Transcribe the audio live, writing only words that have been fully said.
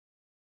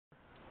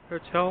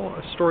Hotel,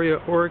 Astoria,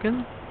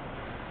 Oregon.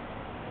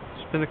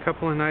 Spent a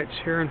couple of nights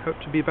here and hope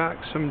to be back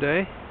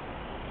someday.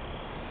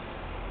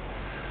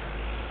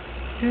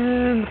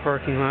 And the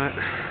parking lot.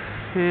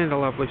 And a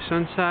lovely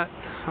sunset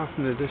off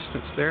in the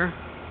distance there.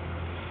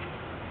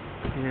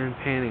 And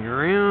panning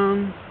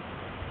around.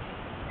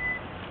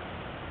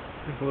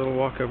 Have a little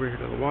walk over here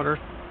to the water.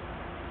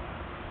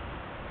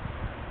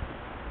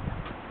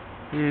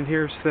 And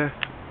here's the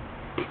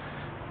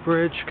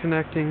bridge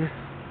connecting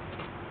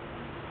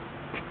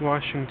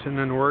Washington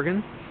and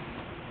Oregon.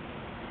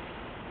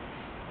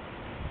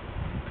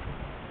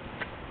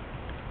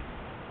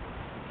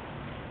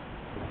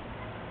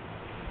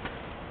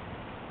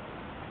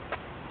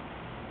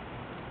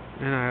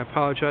 And I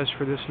apologize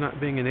for this not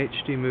being in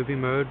HD movie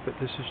mode, but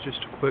this is just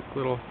a quick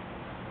little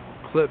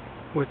clip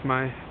with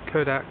my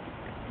Kodak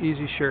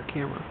Easy Share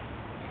camera.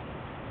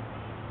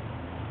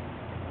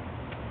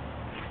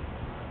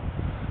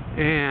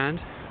 And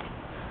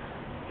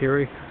here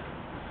we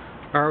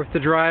are with the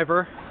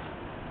driver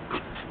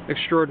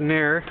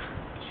extraordinaire,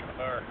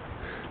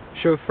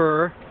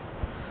 chauffeur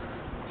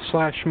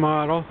slash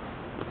model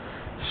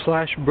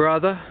slash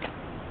brother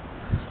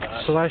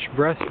slash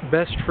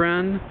best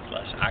friend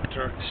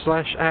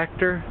slash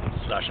actor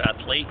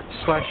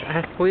slash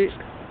athlete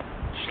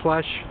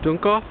slash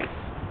Dunkoff.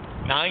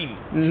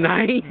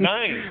 9.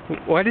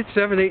 Why did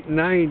 7, 8,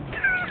 9?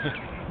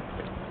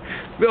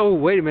 Oh,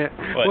 wait a minute.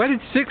 What? Why did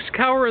 6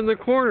 cower in the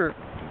corner?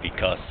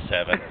 Because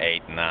 7,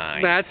 8,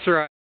 9. That's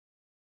right.